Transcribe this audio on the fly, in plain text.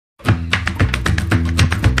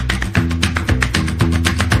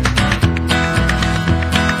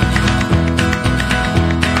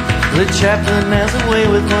The chaplain has a way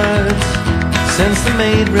with words since the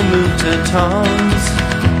maid removed her tongs.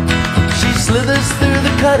 She slithers through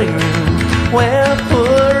the cutting room where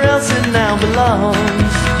poor Elsie now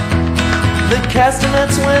belongs. The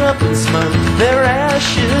castanets went up in smoke, their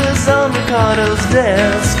ashes on Ricardo's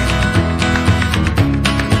desk.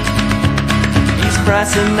 He's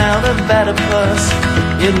pricing out a Vatopus,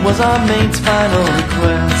 it was our mate's final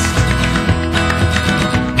request.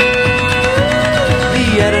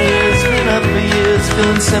 The editor's been up for years,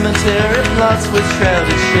 filling cemetery plots with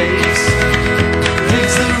shrouded shapes.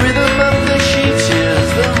 Digs the rhythm of the sheep shears,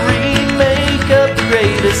 the remake of The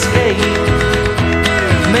Great Escape.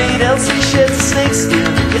 Made Elsie shed snakeskin,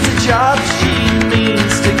 it's a job she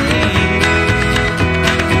means to keep.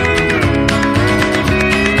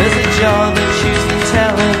 There's a jaw that shoots the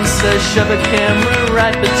talents, a shove a camera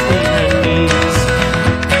right between her knees.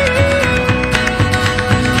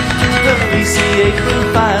 The VCA crew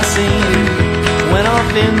fire scene went off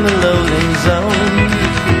in the loading zone.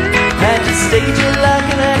 Had to stage it like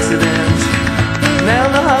an accident, now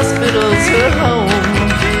the hospital's her home.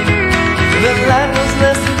 The light was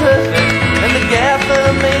less than perfect, and the gaffer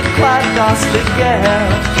made quite costly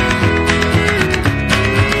gaffe.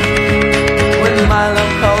 When my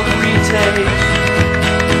love called a retake,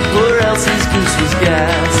 poor Elsie's goose was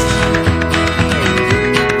gassed.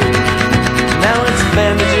 Now it's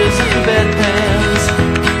bandages and bedpans,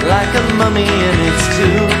 like a mummy in its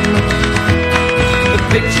tomb. The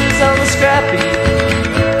picture's on the scrappy,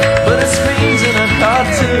 but it screams in a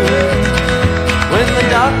cartoon. When the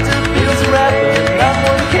doctor feels a rapper, not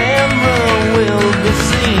one camera will be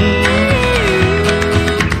seen.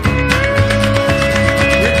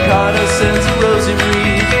 Ricardo sends a rosy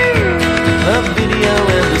wreath, a video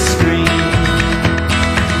and a screen.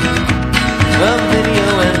 A video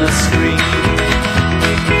and a screen.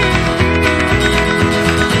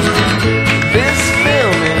 This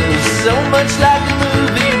film is so much like a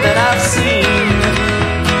movie that I've seen.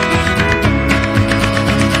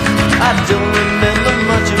 I don't remember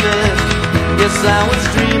much of it, guess I was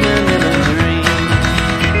dreaming.